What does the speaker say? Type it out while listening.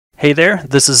Hey there,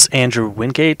 this is Andrew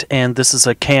Wingate, and this is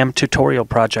a CAM tutorial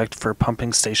project for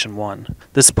Pumping Station 1.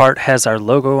 This part has our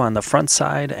logo on the front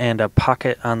side and a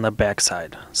pocket on the back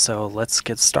side. So let's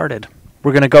get started.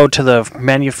 We're going to go to the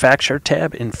Manufacture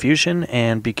tab in Fusion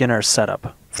and begin our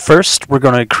setup. First, we're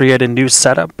going to create a new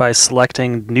setup by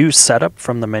selecting New Setup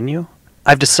from the menu.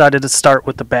 I've decided to start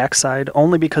with the back side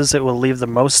only because it will leave the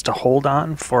most to hold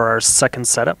on for our second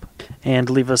setup and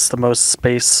leave us the most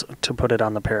space to put it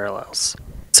on the parallels.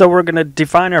 So we're going to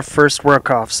define our first work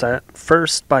offset,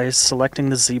 first by selecting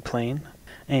the Z-plane,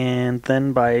 and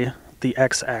then by the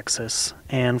X-axis,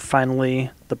 and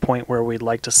finally the point where we'd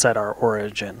like to set our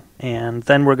origin. And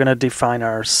then we're going to define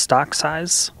our stock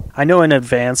size. I know in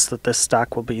advance that this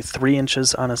stock will be 3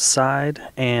 inches on a side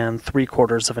and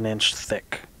 3/4 of an inch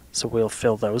thick. So we'll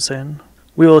fill those in.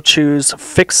 We will choose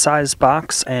fixed size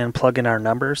box and plug in our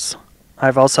numbers.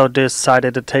 I've also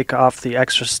decided to take off the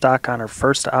extra stock on our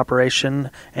first operation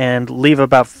and leave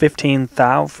about 15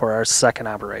 thou for our second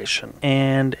operation.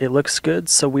 And it looks good,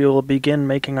 so we will begin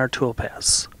making our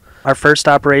toolpaths. Our first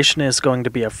operation is going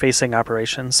to be a facing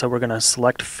operation, so we're going to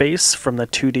select face from the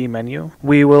 2D menu.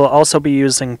 We will also be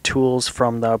using tools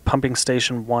from the Pumping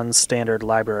Station 1 standard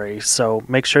library, so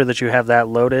make sure that you have that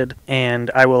loaded, and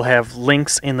I will have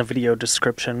links in the video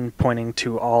description pointing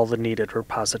to all the needed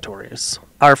repositories.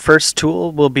 Our first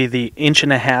tool will be the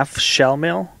 1.5" shell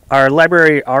mill. Our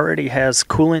library already has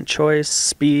coolant choice,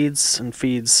 speeds, and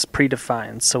feeds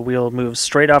predefined, so we'll move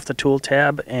straight off the tool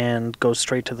tab and go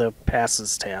straight to the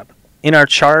passes tab. In our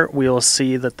chart, we'll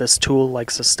see that this tool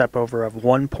likes a step over of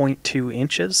 1.2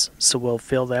 inches, so we'll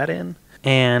fill that in,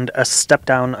 and a step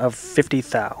down of 50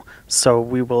 thou. So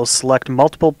we will select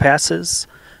multiple passes,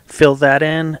 fill that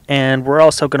in, and we're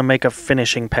also going to make a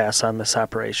finishing pass on this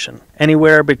operation.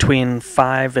 Anywhere between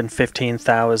 5 and 15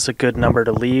 thou is a good number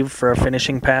to leave for a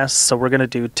finishing pass, so we're going to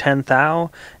do 10 thou,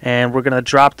 and we're going to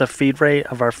drop the feed rate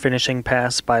of our finishing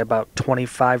pass by about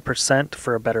 25%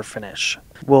 for a better finish.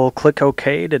 We'll click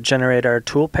OK to generate our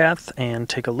toolpath and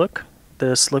take a look.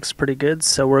 This looks pretty good,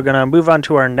 so we're going to move on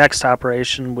to our next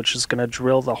operation, which is going to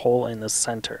drill the hole in the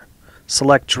center.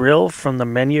 Select Drill from the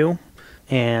menu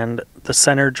and the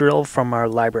center drill from our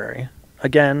library.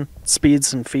 Again,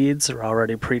 speeds and feeds are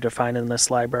already predefined in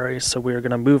this library, so we're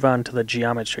going to move on to the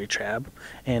Geometry tab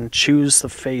and choose the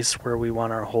face where we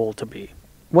want our hole to be.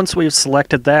 Once we've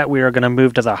selected that, we are going to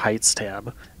move to the Heights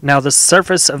tab. Now the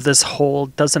surface of this hole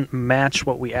doesn't match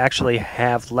what we actually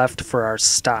have left for our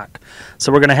stock,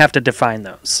 so we're going to have to define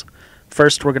those.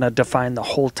 First, we're going to define the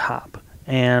whole top.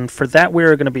 And for that,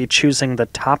 we're going to be choosing the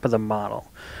top of the model.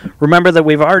 Remember that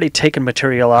we've already taken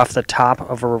material off the top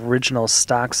of our original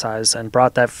stock size and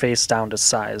brought that face down to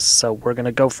size, so we're going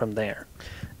to go from there.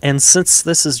 And since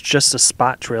this is just a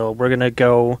spot drill, we're going to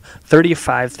go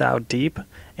 35 thou deep,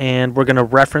 and we're going to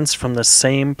reference from the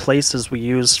same place as we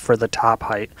used for the top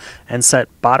height and set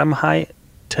bottom height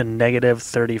to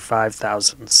 -35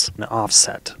 thousandths, an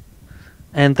offset.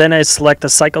 And then I select the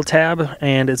Cycle tab,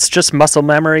 and it's just muscle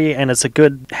memory, and it's a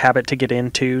good habit to get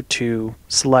into to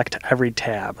select every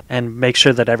tab and make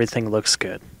sure that everything looks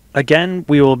good. Again,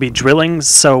 we will be drilling,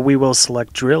 so we will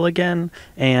select Drill again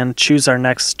and choose our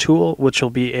next tool, which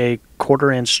will be a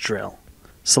 1/4 inch drill.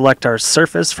 Select our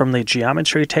surface from the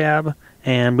Geometry tab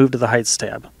and move to the Heights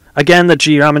tab. Again, the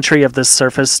geometry of this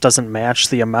surface doesn't match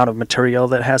the amount of material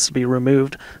that has to be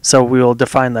removed, so we will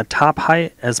define the top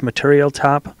height as material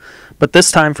top, but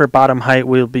this time for bottom height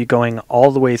we'll be going all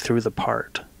the way through the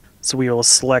part. So we will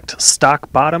select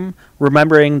stock bottom,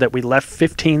 remembering that we left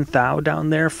 15 thou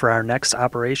down there for our next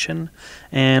operation,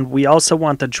 and we also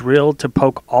want the drill to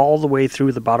poke all the way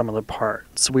through the bottom of the part,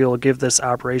 so we will give this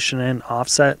operation an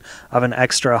offset of an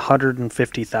extra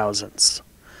 150 thousandths.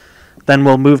 Then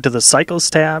we'll move to the Cycles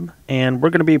tab, and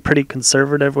we're going to be pretty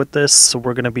conservative with this, so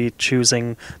we're going to be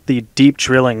choosing the Deep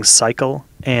Drilling Cycle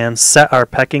and set our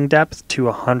pecking depth to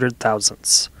 100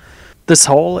 thousandths. This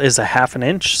hole is a 1/2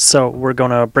 inch, so we're going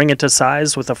to bring it to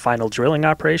size with a final drilling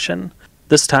operation.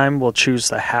 This time we'll choose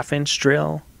the 1/2 inch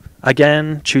drill.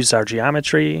 Again, choose our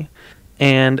geometry,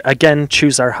 and again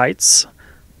choose our heights.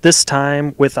 This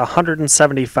time with a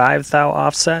 175 thou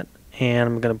offset. And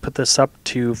I'm going to put this up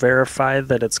to verify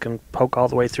that it's going to poke all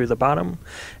the way through the bottom.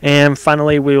 And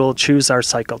finally, we will choose our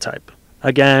cycle type.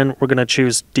 Again, we're going to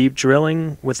choose deep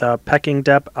drilling with a pecking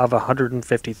depth of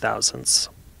 150 thousandths.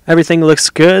 Everything looks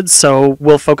good, so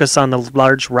we'll focus on the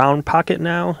large round pocket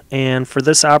now. And for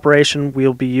this operation,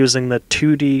 we'll be using the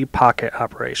 2D pocket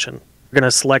operation. We're going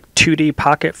to select 2D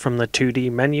pocket from the 2D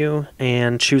menu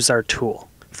and choose our tool.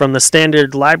 From the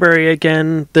standard library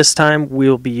again, this time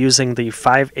we'll be using the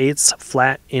 5/8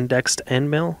 flat indexed end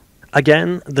mill.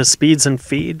 Again, the speeds and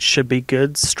feeds should be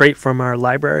good straight from our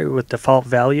library with default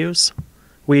values.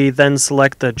 We then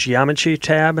select the Geometry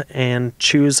tab and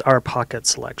choose our pocket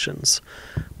selections.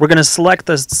 We're going to select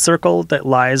the circle that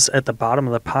lies at the bottom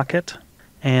of the pocket,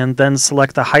 and then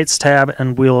select the Heights tab,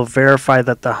 and we'll verify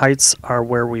that the heights are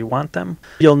where we want them.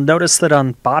 You'll notice that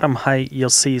on bottom height you'll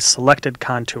see selected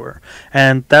contour,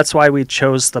 and that's why we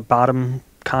chose the bottom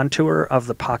contour of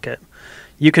the pocket.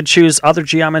 You could choose other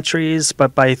geometries,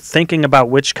 but by thinking about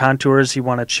which contours you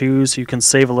want to choose, you can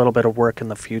save a little bit of work in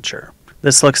the future.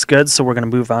 This looks good, so we're going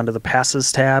to move on to the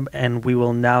Passes tab, and we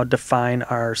will now define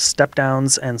our step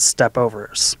downs and step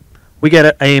overs. We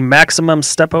get a maximum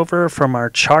step over from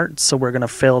our chart, so we're going to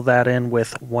fill that in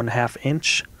with 1/2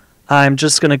 inch. I'm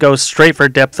just going to go straight for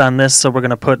depth on this, so we're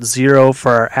going to put 0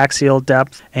 for our axial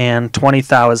depth, and 20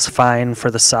 thou is fine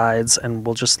for the sides, and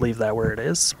we'll just leave that where it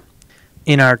is.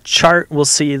 In our chart, we'll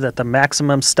see that the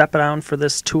maximum step down for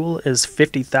this tool is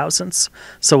 50 thousandths,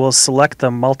 so we'll select the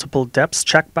multiple depths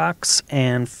checkbox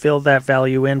and fill that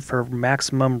value in for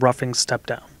maximum roughing step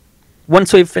down.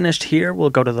 Once we've finished here,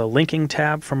 we'll go to the linking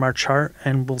tab from our chart,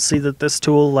 and we'll see that this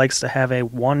tool likes to have a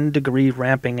 1 degree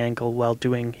ramping angle while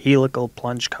doing helical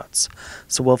plunge cuts,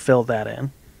 so we'll fill that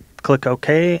in. Click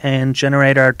OK and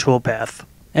generate our toolpath.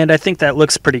 And I think that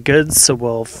looks pretty good, so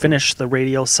we'll finish the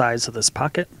radial size of this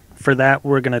pocket. For that,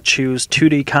 we're going to choose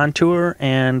 2D contour,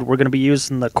 and we're going to be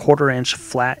using the 1/4 inch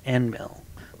flat end mill.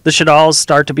 This should all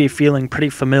start to be feeling pretty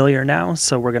familiar now,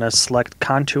 so we're going to select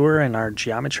contour in our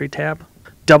Geometry tab,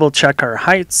 double check our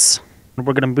heights, and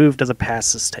we're going to move to the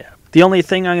Passes tab. The only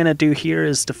thing I'm going to do here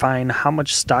is define how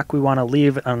much stock we want to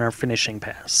leave on our finishing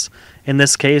pass. In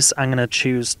this case, I'm going to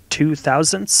choose 2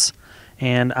 thousandths,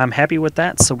 and I'm happy with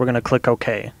that, so we're going to click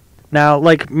OK. Now,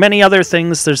 like many other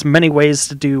things, there's many ways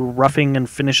to do roughing and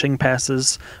finishing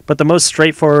passes, but the most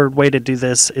straightforward way to do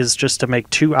this is just to make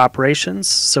 2 operations.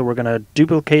 So we're going to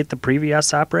duplicate the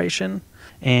previous operation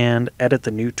and edit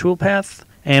the new toolpath,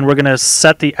 and we're going to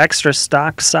set the extra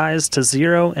stock size to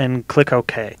 0 and click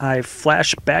OK. I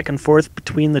flash back and forth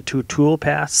between the 2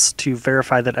 toolpaths to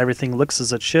verify that everything looks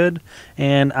as it should,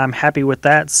 and I'm happy with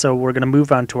that, so we're going to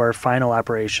move on to our final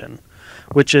operation,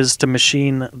 which is to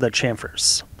machine the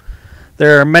chamfers.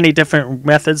 There are many different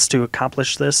methods to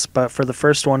accomplish this, but for the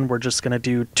first one, we're just going to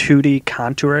do 2D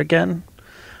contour again.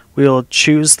 We'll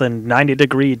choose the 90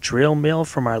 degree drill mill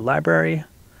from our library,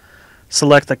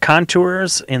 select the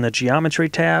contours in the Geometry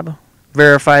tab,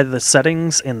 verify the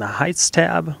settings in the Heights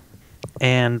tab,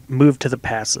 and move to the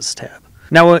Passes tab.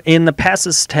 Now in the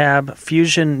Passes tab,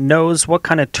 Fusion knows what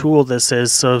kind of tool this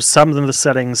is, so some of the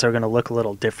settings are going to look a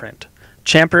little different.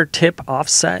 Chamfer tip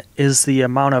offset is the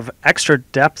amount of extra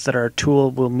depth that our tool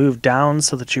will move down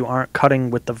so that you aren't cutting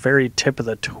with the very tip of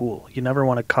the tool. You never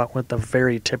want to cut with the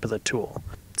very tip of the tool.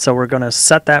 So we're going to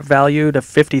set that value to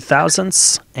 50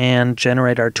 thousandths and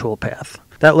generate our toolpath.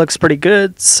 That looks pretty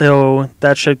good, so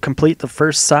that should complete the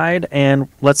first side, and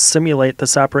let's simulate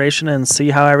this operation and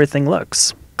see how everything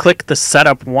looks. Click the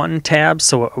Setup 1 tab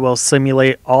so it will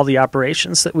simulate all the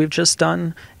operations that we've just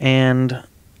done, and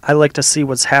I like to see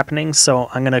what's happening, so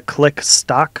I'm going to click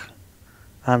Stock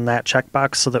on that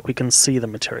checkbox so that we can see the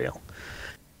material.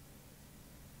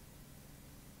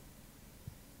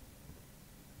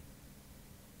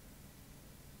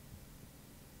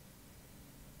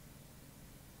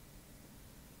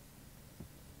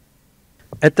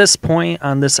 At this point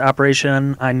on this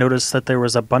operation, I noticed that there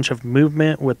was a bunch of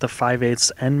movement with the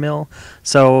 5/8 end mill,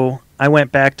 so I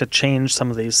went back to change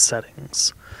some of these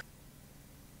settings.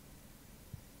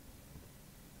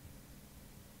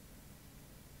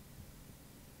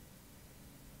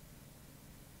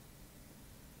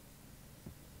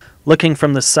 Looking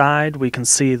from the side, we can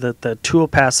see that the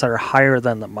toolpaths are higher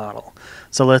than the model.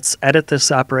 So let's edit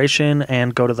this operation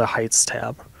and go to the Heights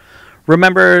tab.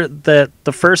 Remember that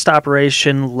the first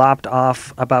operation lopped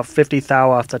off about 50 thou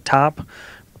off the top,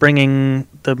 bringing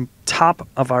the top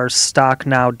of our stock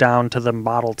now down to the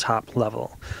model top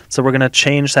level. So we're going to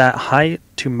change that height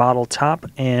to model top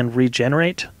and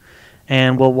regenerate,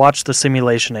 and we'll watch the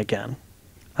simulation again.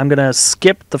 I'm going to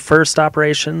skip the first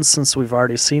operation since we've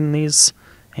already seen these.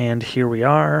 And here we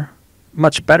are.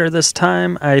 Much better this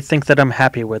time. I think that I'm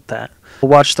happy with that.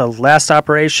 We'll watch the last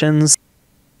operations.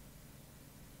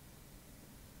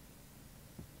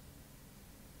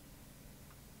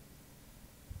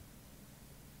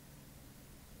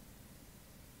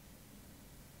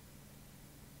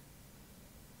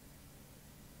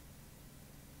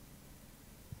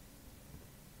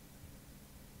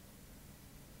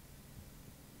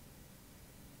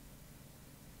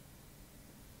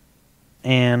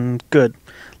 And good.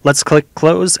 Let's click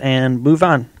close and move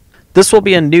on. This will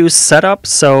be a new setup,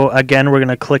 so again we're going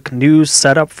to click New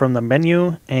Setup from the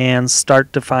menu and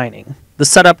start defining. The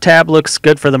Setup tab looks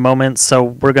good for the moment, so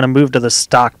we're going to move to the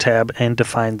Stock tab and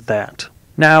define that.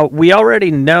 Now, we already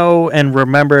know and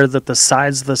remember that the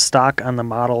sides of the stock on the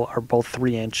model are both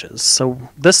 3 inches, so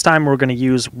this time we're going to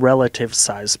use relative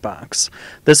size box.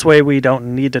 This way we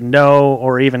don't need to know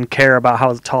or even care about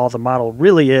how tall the model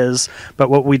really is,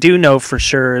 but what we do know for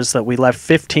sure is that we left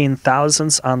 15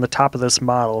 thousandths on the top of this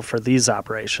model for these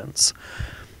operations.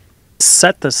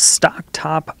 Set the stock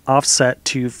top offset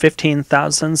to 15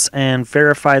 thousandths and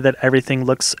verify that everything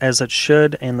looks as it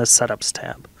should in the Setups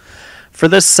tab. For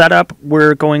this setup,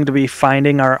 we're going to be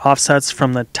finding our offsets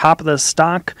from the top of the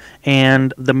stock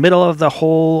and the middle of the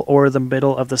hole or the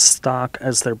middle of the stock,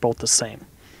 as they're both the same.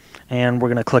 And we're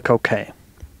going to click OK.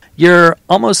 You're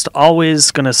almost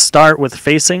always going to start with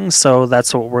facing, so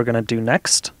that's what we're going to do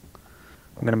next.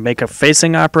 I'm going to make a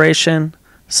facing operation,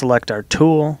 select our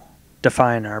tool,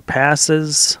 define our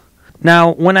passes.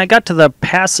 Now, when I got to the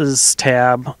Passes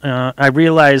tab, I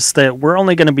realized that we're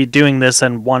only going to be doing this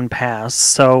in one pass,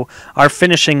 so our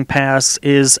finishing pass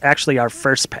is actually our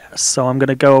first pass. So I'm going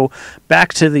to go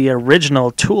back to the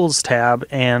original Tools tab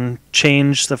and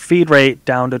change the feed rate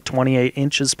down to 28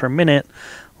 inches per minute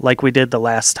like we did the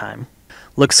last time.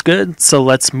 Looks good, so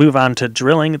let's move on to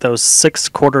drilling those 6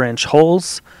 1/4-inch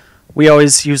holes. We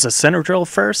always use a center drill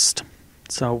first,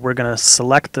 so we're going to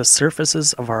select the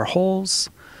surfaces of our holes.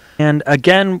 And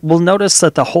again, we'll notice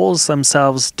that the holes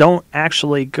themselves don't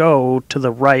actually go to the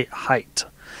right height.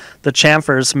 The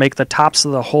chamfers make the tops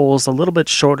of the holes a little bit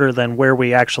shorter than where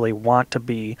we actually want to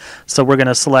be, so we're going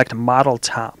to select Model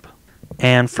Top.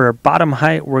 And for bottom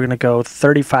height, we're going to go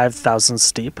 35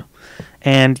 thousandths deep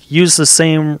and use the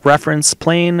same reference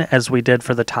plane as we did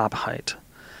for the top height.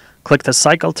 Click the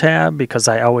Cycle tab, because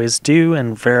I always do,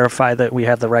 and verify that we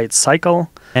have the right cycle,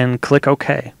 and click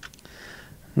OK.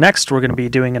 Next, we're going to be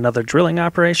doing another drilling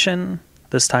operation.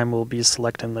 This time we'll be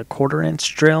selecting the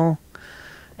 1/4-inch drill.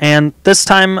 And this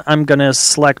time I'm going to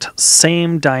select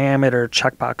same diameter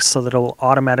checkbox so that it'll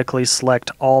automatically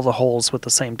select all the holes with the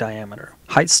same diameter.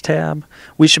 Heights tab.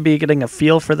 We should be getting a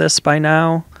feel for this by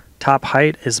now. Top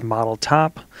height is Model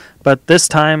Top, but this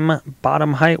time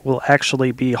bottom height will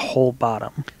actually be hole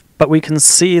bottom. But we can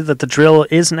see that the drill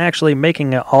isn't actually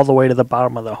making it all the way to the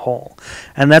bottom of the hole.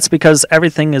 And that's because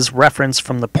everything is referenced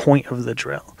from the point of the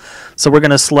drill. So we're going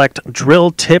to select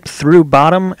drill tip through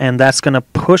bottom, and that's going to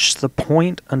push the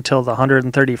point until the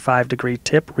 135-degree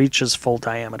tip reaches full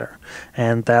diameter.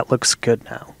 And that looks good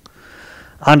now.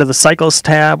 Onto the Cycles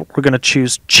tab, we're going to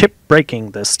choose chip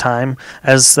breaking this time,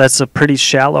 as that's a pretty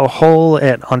shallow hole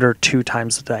at under 2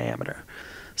 times the diameter.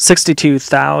 62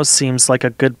 thou seems like a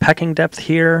good pecking depth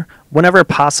here. Whenever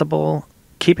possible,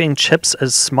 keeping chips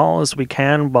as small as we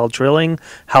can while drilling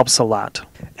helps a lot.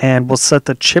 And we'll set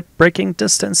the chip breaking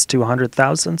distance to 100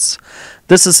 thousandths.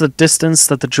 This is the distance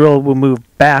that the drill will move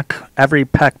back every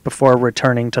peck before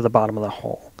returning to the bottom of the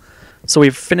hole. So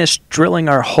we've finished drilling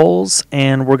our holes,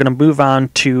 and we're going to move on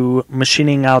to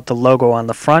machining out the logo on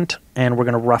the front, and we're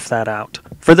going to rough that out.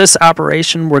 For this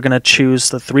operation, we're going to choose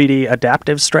the 3D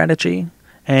adaptive strategy.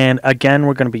 And again,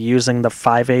 we're going to be using the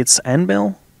 5/8 end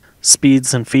mill.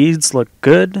 Speeds and feeds look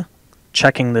good.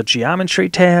 Checking the geometry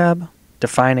tab.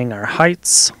 Defining our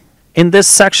heights. In this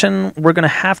section, we're going to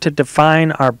have to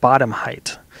define our bottom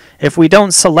height. If we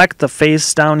don't select the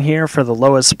face down here for the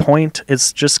lowest point,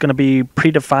 it's just going to be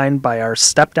predefined by our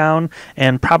step down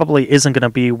and probably isn't going to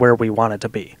be where we want it to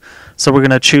be. So we're going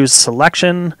to choose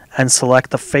selection and select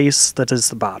the face that is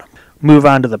the bottom. Move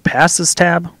on to the passes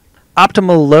tab.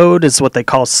 Optimal load is what they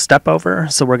call step over,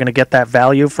 so we're going to get that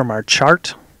value from our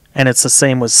chart, and it's the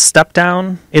same with step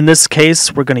down. In this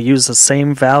case, we're going to use the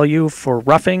same value for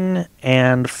roughing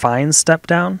and fine step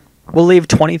down. We'll leave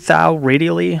 20 thou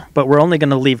radially, but we're only going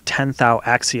to leave 10 thou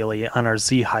axially on our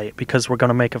Z height because we're going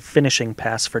to make a finishing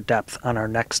pass for depth on our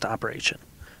next operation.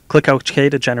 Click OK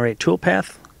to generate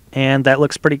toolpath, and that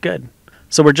looks pretty good.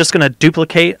 So we're just going to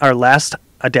duplicate our last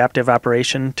adaptive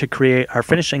operation to create our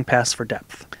finishing pass for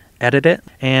depth. Edit it,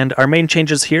 and our main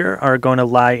changes here are going to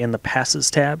lie in the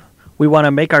Passes tab. We want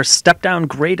to make our step down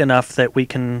great enough that we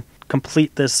can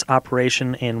complete this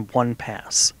operation in one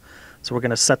pass. So we're going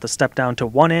to set the step down to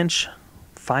 1 inch,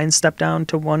 fine step down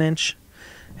to 1 inch,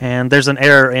 and there's an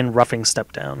error in roughing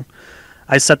step down.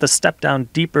 I set the step down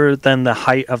deeper than the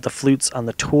height of the flutes on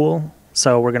the tool,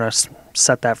 so we're going to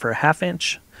set that for 1/2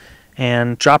 inch,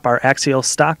 and drop our axial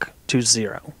stock to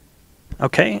 0.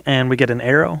 Okay, and we get an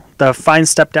arrow. The fine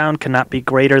step down cannot be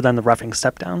greater than the roughing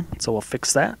step down, so we'll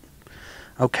fix that.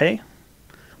 Okay,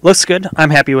 looks good. I'm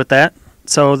happy with that.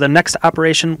 So the next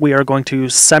operation, we are going to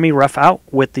semi-rough out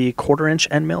with the 1/4 inch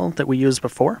end mill that we used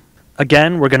before.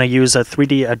 Again, we're going to use a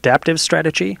 3D adaptive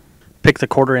strategy. Pick the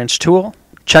 1/4 inch tool,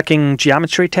 checking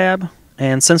geometry tab,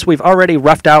 and since we've already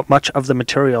roughed out much of the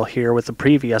material here with the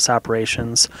previous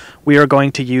operations, we are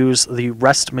going to use the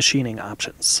rest machining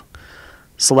options.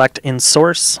 Select in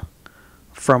source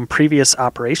from previous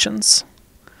operations.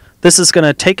 This is going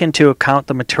to take into account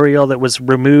the material that was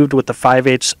removed with the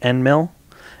 5/8 end mill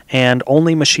and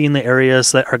only machine the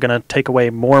areas that are going to take away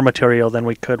more material than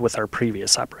we could with our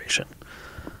previous operation.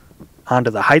 Onto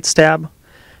the heights tab.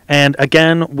 And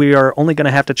again, we are only going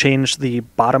to have to change the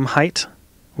bottom height.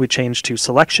 We change to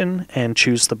selection and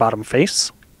choose the bottom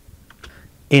face.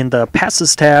 In the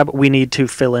passes tab, we need to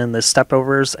fill in the step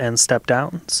overs and step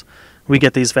downs. We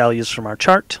get these values from our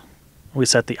chart. We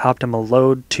set the optimal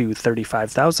load to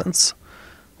 35 thousandths.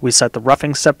 We set the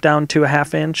roughing step down to a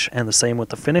 1/2 inch and the same with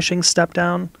the finishing step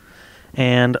down.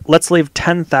 And let's leave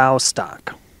 10 thou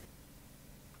stock.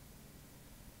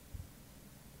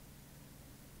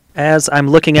 As I'm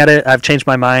looking at it, I've changed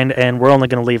my mind and we're only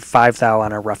going to leave 5 thou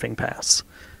on our roughing pass.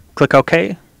 Click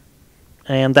OK,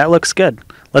 and that looks good.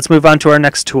 Let's move on to our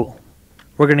next tool.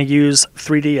 We're going to use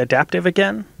 3D adaptive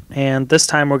again, and this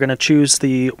time we're going to choose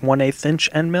the 1/8 inch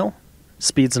end mill.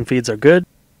 Speeds and feeds are good.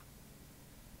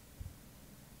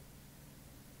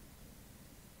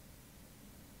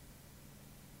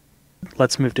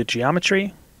 Let's move to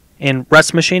geometry. In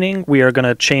rest machining, we are going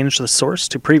to change the source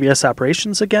to previous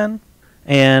operations again.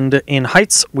 And in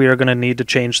heights, we are going to need to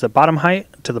change the bottom height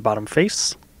to the bottom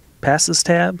face. Passes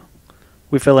tab.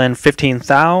 We fill in 15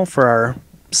 thou for our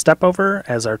step over,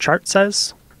 as our chart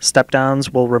says. Step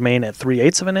downs will remain at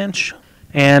 3/8 of an inch.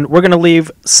 And we're going to leave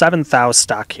 7 thou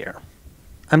stock here.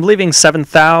 I'm leaving 7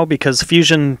 thou because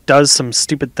Fusion does some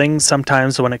stupid things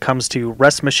sometimes when it comes to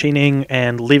rest machining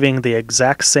and leaving the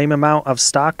exact same amount of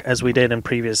stock as we did in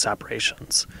previous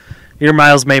operations. Your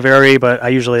miles may vary, but I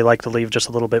usually like to leave just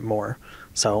a little bit more.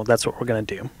 So that's what we're going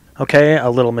to do. Okay, a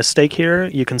little mistake here.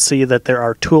 You can see that there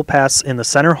are tool paths in the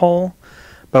center hole,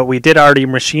 but we did already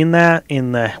machine that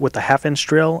with the 1/2 inch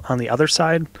drill on the other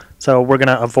side. So we're going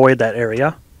to avoid that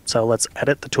area. So let's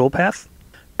edit the tool path.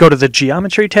 Go to the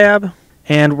geometry tab.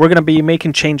 And we're going to be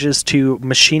making changes to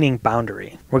machining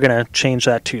boundary. We're going to change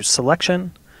that to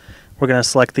selection. We're going to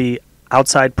select the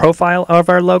outside profile of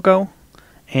our logo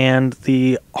and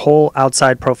the whole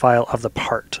outside profile of the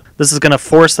part. This is going to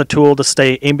force the tool to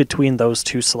stay in between those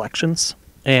two selections,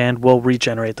 and we'll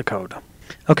regenerate the code.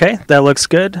 Okay, that looks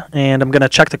good, and I'm going to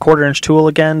check the 1/4 inch tool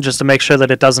again just to make sure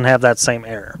that it doesn't have that same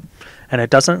error. And it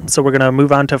doesn't, so we're going to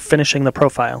move on to finishing the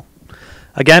profile.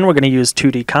 Again, we're going to use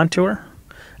 2D contour.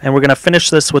 And we're going to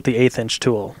finish this with the 1/8 inch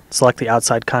tool. Select the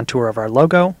outside contour of our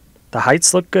logo. The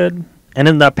heights look good. And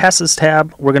in the passes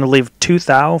tab, we're going to leave 2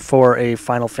 thou for a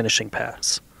final finishing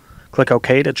pass. Click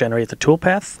OK to generate the tool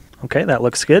path. Okay, that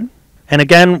looks good. And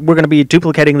again, we're going to be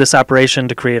duplicating this operation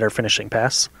to create our finishing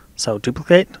pass. So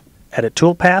duplicate, edit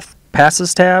tool path,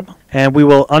 passes tab, and we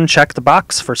will uncheck the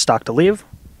box for stock to leave.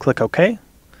 Click OK.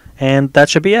 And that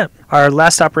should be it. Our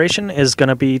last operation is going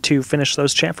to be to finish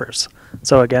those chamfers.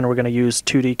 So again, we're going to use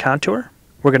 2D contour.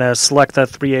 We're going to select the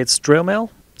 3/8 drill mill,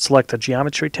 select the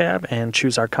geometry tab, and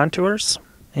choose our contours.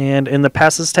 And in the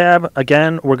passes tab,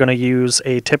 again, we're going to use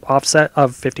a tip offset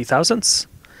of 50 thousandths.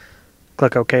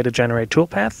 Click OK to generate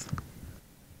toolpath.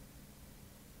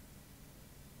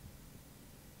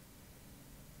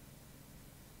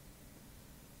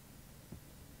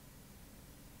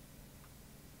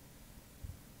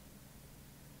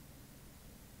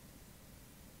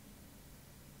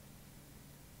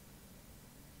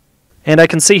 And I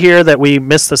can see here that we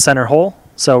missed the center hole,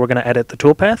 so we're going to edit the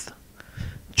toolpath,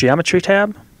 geometry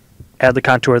tab, add the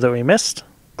contour that we missed,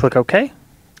 click OK,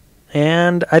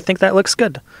 and I think that looks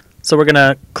good. So we're going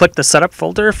to click the setup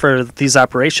folder for these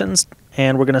operations,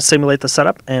 and we're going to simulate the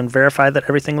setup and verify that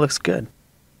everything looks good.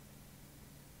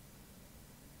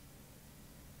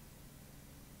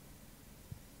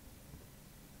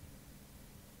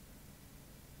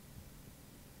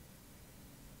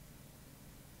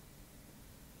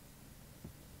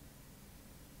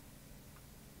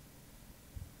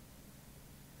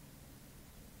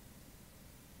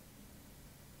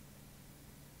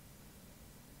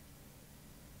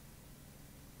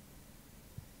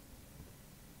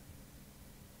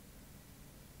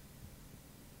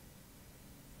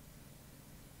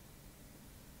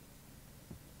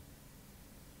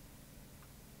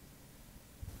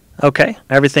 Okay,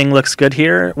 everything looks good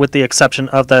here with the exception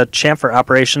of the chamfer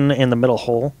operation in the middle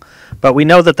hole, but we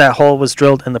know that that hole was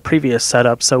drilled in the previous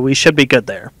setup, so we should be good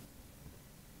there.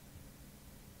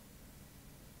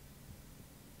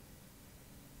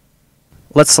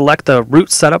 Let's select the root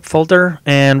setup folder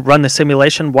and run the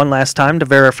simulation one last time to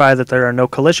verify that there are no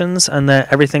collisions and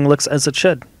that everything looks as it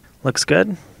should. Looks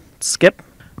good. Skip.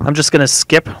 I'm just going to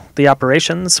skip the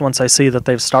operations once I see that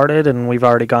they've started and we've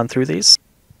already gone through these.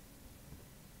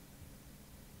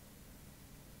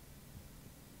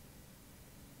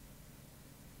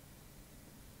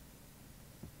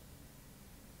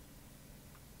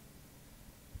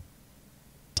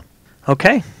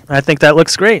 Okay, I think that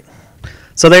looks great.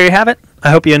 So there you have it. I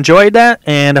hope you enjoyed that,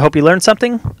 and I hope you learned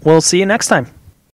something. We'll see you next time.